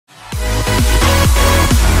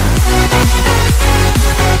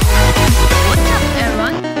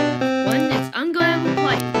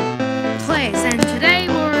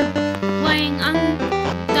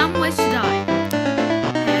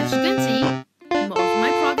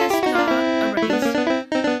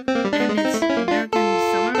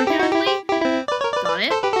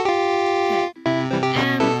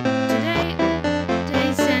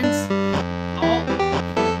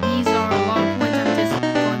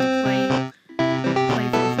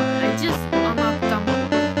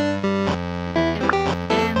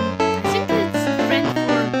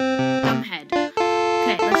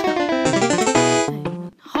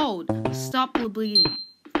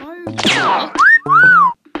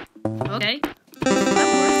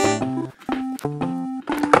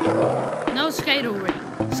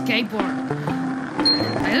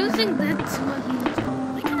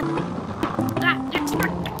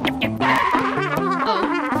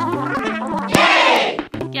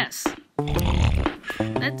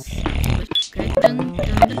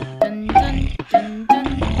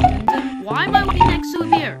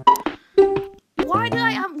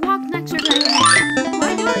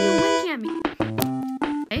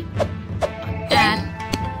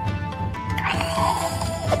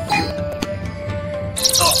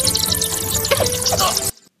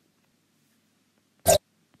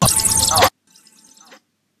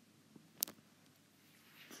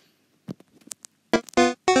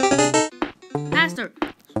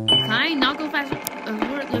I not go faster?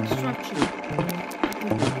 Alert obstruction.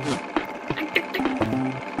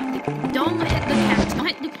 Don't hit the cat. Don't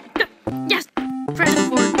hit the... Yes! Press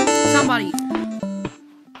for somebody.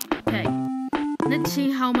 Okay. Let's see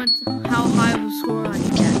how high of a score I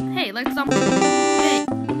can get. Hey, let's Hey!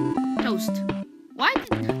 Toast. Why?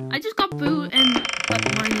 I just got booed and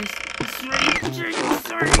minus 3.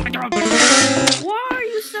 Why are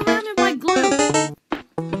you surrounded by glue?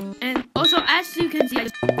 And also, as you can see,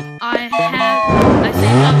 I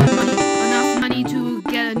saved up enough money to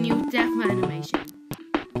get a new death animation.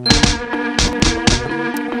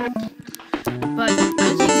 But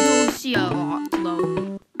as you will see a lot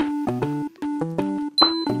slow.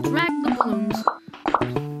 Drag the balloons.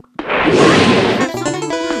 There's so many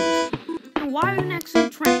balloons. And why are you next to the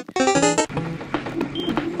train?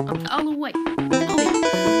 Up the other way. Okay.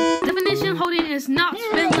 Definition holding is not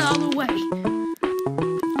spin the other way.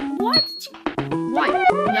 What? Wipe.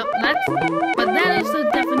 Yep, but that is the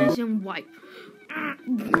definition wipe.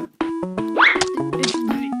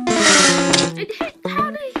 It hit.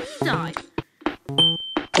 How did he die?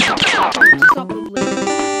 Stop the balloon.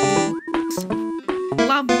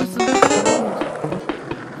 Love was the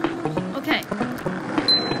okay.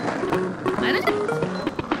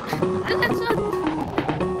 That's not.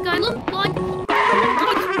 Guy, look like.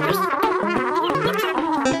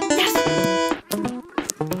 Yes.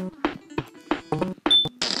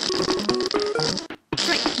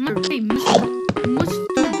 Right.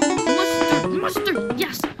 Mustard.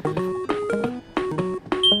 Yes.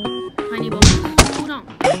 Tiny balls. Hold on.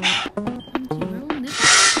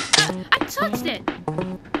 I touched it.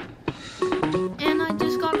 And I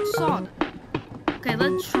just got sawed. Okay,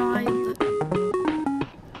 let's try the...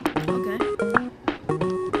 Okay.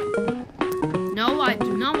 No, I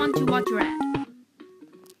do not want to watch your ad.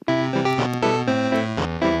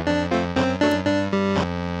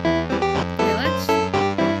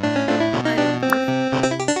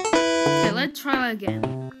 Okay, let's try again.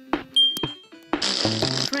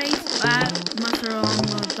 Trace that mustard on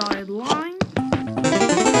the dotted line.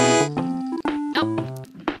 Oh,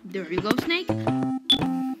 there you go, snake.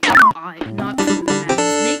 I'm not sure that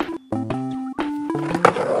snake.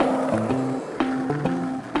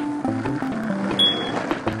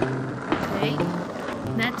 Okay,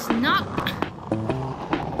 that's not.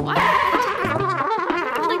 What?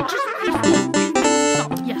 Like just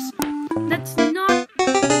stop. Yes, that's not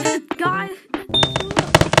the guy.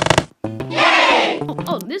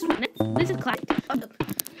 Oh, this one. This is classic.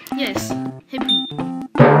 Yes, hippie.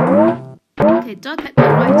 Okay, duck at the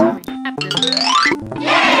right time.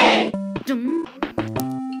 Yay!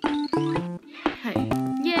 Hey,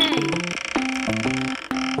 yay!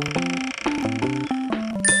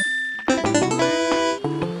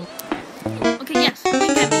 Okay, yes,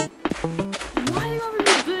 look at me. Why are you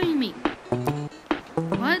booing me?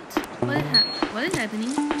 What? What is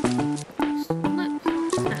happening?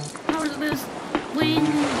 How is this? Win.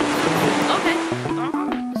 Okay.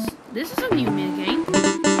 This is a new mini game.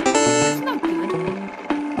 It's not good.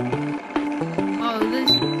 Oh,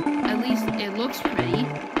 this. At least it looks pretty.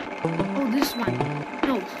 Oh, this one.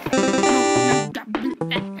 No.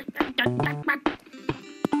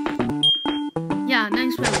 Yeah,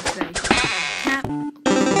 nice way to say. Tap.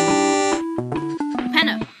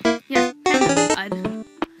 Panda. Yeah, Panda.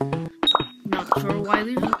 I'm not sure why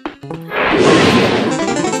these.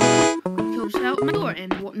 Goes out my door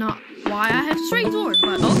and not why I have straight doors,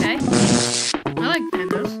 but okay. I like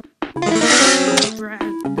pandas.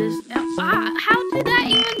 Drag this out. How did that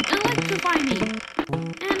even electrify me?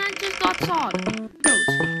 And I just got sawed. Goat.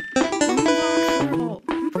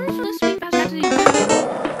 I'm pretty sure this speed fast actually is.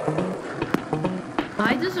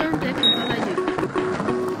 I deserved it because I do.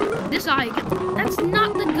 This eye. That's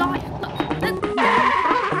not the guy.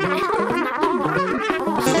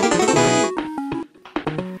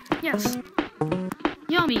 Yes.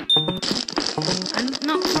 Yummy. I'm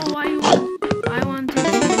not sure why I wanted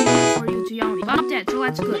for you to yell me, but I'm dead, so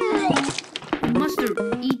that's good. Mustard,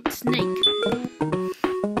 eat snake.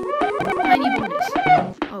 Tiny bonus.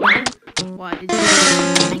 Oh, why did you?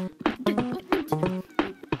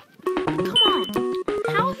 Come on.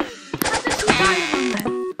 How does he die from that?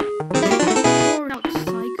 Or out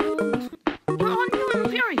cycles? You're on your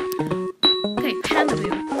fury. Okay, panda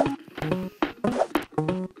view.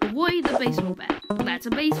 Avoid the baseball bat. That's a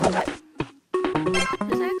baseball bat.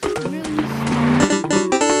 This actually really small.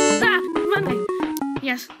 Stop! Run away!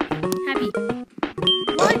 Yes. Happy.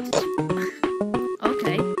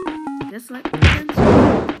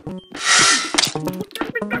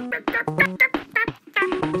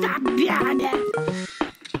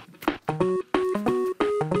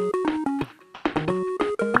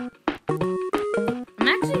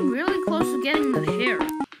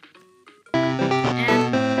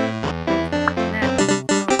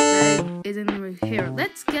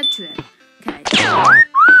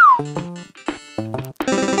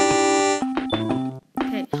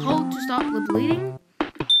 Okay, hold to stop the bleeding.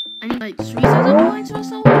 I need like 3 season points or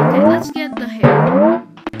so. Okay, let's get the hair.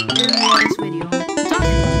 And this video.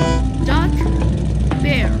 Duck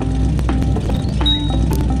Bear.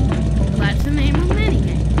 That's the name of the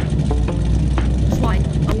minigame. Swipe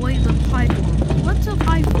away the python. What's a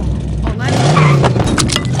python?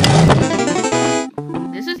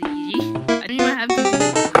 Oh, this is easy. I don't even have to do it.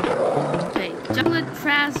 Okay, chocolate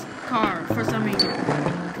trash car for some reason.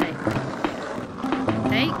 Okay.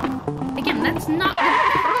 Okay. Again, that's not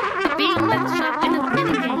the being that's up in the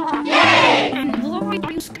minigame. And why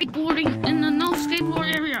are you skateboarding in the no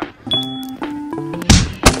skateboard area?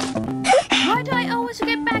 Why do I always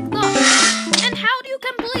get backed up? And how do you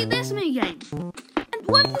complete this minigame? And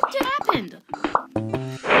what just happened?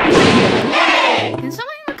 Can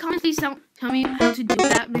someone in the comments please tell me how to do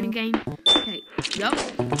that minigame? Okay, yup.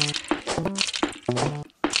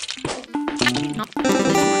 No,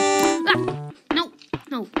 this one. Ah, no,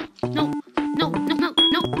 no, no, no, no, no,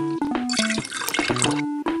 no.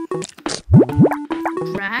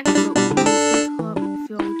 Drag the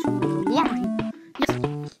fill to a line. Yes.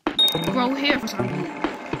 Grow hair for some reason.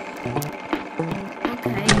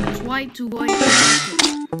 Okay, swipe to avoid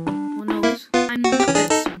who knows? I'm not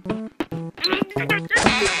this one.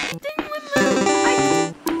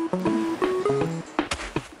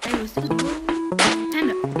 Hey, was this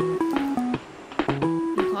Panda?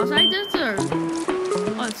 Because I deserve it.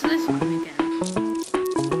 Oh, it's this one again.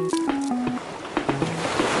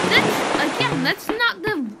 That's not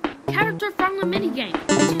the character from the minigame.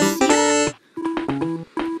 Did you see that?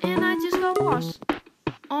 And I just got washed.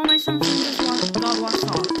 All my Samsung just got washed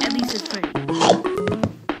off. At least it's pretty.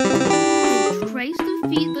 Trace to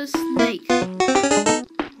feed the snake.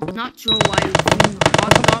 I'm not sure why you feed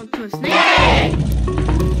hot dog to a snake.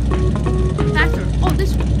 Factor. Oh,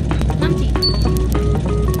 this one. Numpty.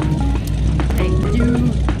 Hey,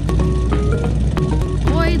 dude.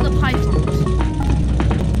 Boy, the pythons.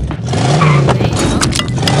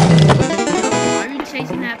 Why are you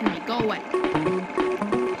chasing after me? Go away.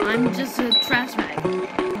 I'm just a trash bag.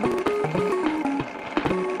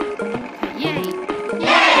 Okay, yay.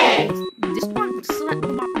 Yay. This one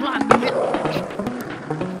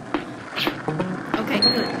okay,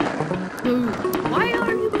 good. Boo. Why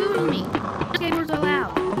are you booing me? Skateboards are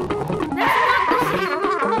loud. That's not the same.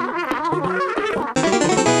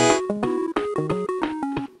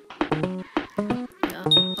 Yeah,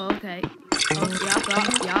 okay. Oh,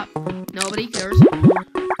 yup. Nobody cares.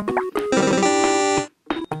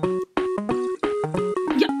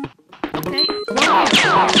 Yup. Okay.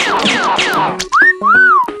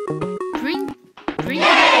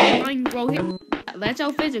 Drink, grow here. That's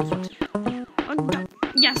how physics works.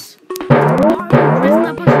 Yes. Why are you pressing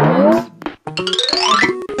up on some moves?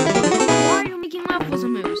 Why are you making love for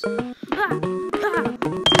some moves?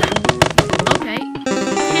 Okay.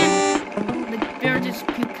 And the bear just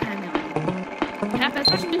puked kind of. Tap as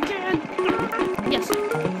fast as you can. Yes.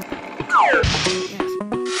 Yes.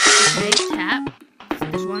 Okay, tap.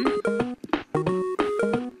 This one.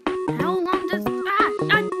 How long does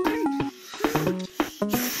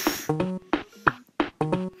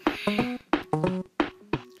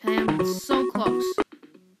okay, I'm so close.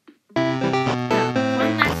 Yeah,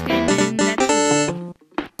 one last game and that's it.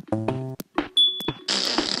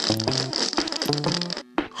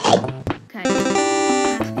 Okay,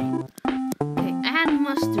 last game. Okay, add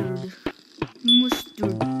mustard. Yes.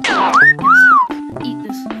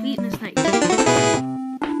 Eat this night.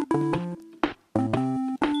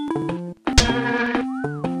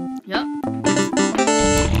 Yup.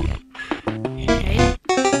 Okay.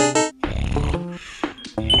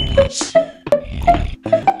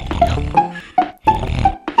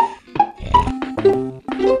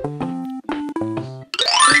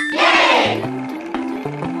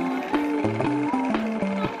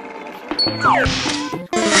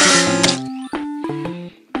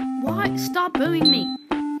 Why? Stop booing me.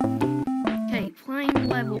 Okay, playing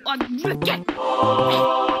level. Okay.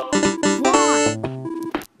 Why?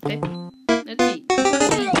 Okay, let's see.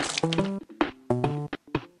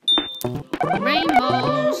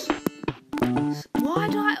 Rainbows. Why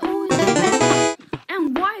do I always get that?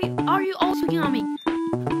 And why are you all speaking on me?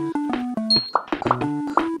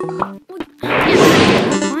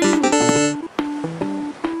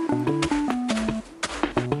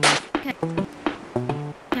 Okay.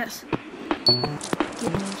 Yes.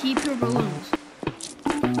 Keep your balloons.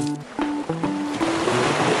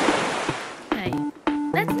 Okay.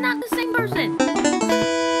 That's not the same person.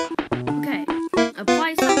 Okay.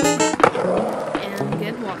 Apply sunscreen. And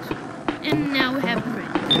get washed. And now we have the rain.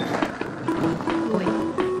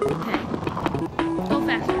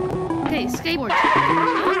 skateboard.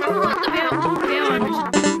 The VR mission.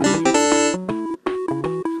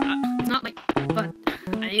 Not like, but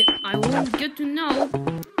I won't get to know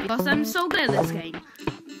because I'm so good at this game.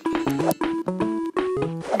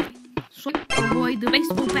 So avoid the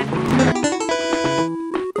baseball bat.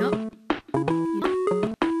 Yup.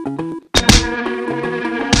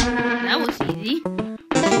 That was easy. I'm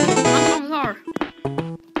on the car.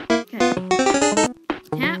 Okay.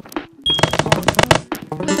 Tap.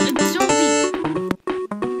 Zombie.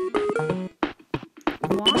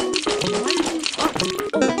 Why?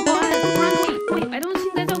 Wait, I don't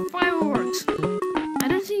think that's how fireworks. I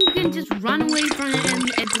don't think you can just run away from it and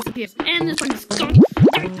it disappears. And this one's gone.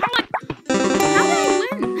 How did I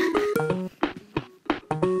win?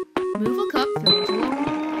 Move a cup.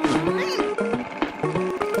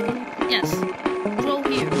 Yes. Throw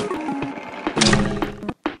here.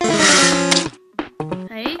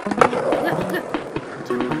 Hey.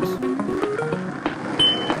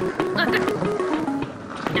 Look.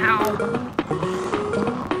 Ow.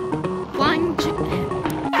 Flying to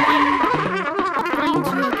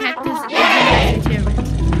a cactus is vegetarian.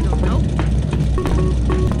 You don't know?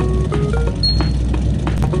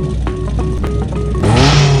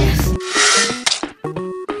 Yes.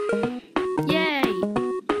 Yay.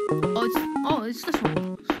 It's this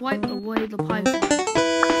one. Swipe away the pie.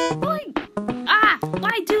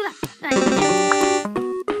 Why do that?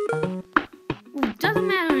 Well, doesn't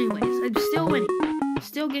matter anyways. I'm still winning.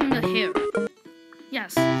 Still getting the hair.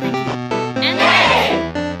 Yes, thank you. And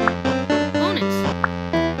the bonus.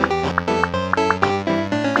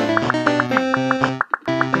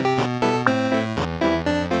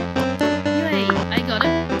 Yay, I got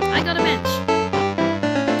it. I got a bench.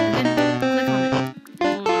 Then click on it.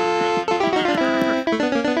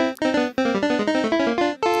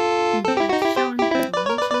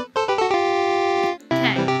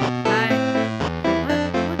 Okay.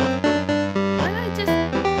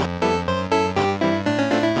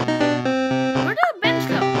 Where did the bench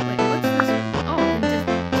go? Wait, what's this? Oh, I can just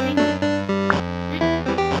change it.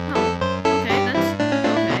 Oh, okay, that's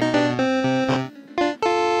okay.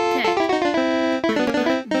 Okay.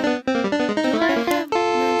 Do I have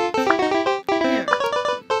there?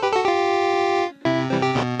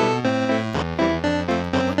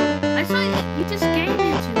 I saw you just gave it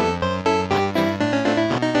to me.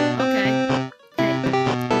 Okay.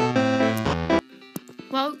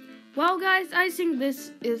 Well, guys, I think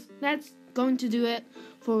that's going to do it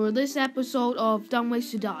for this episode of Dumb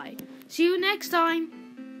Ways to Die. See you next time!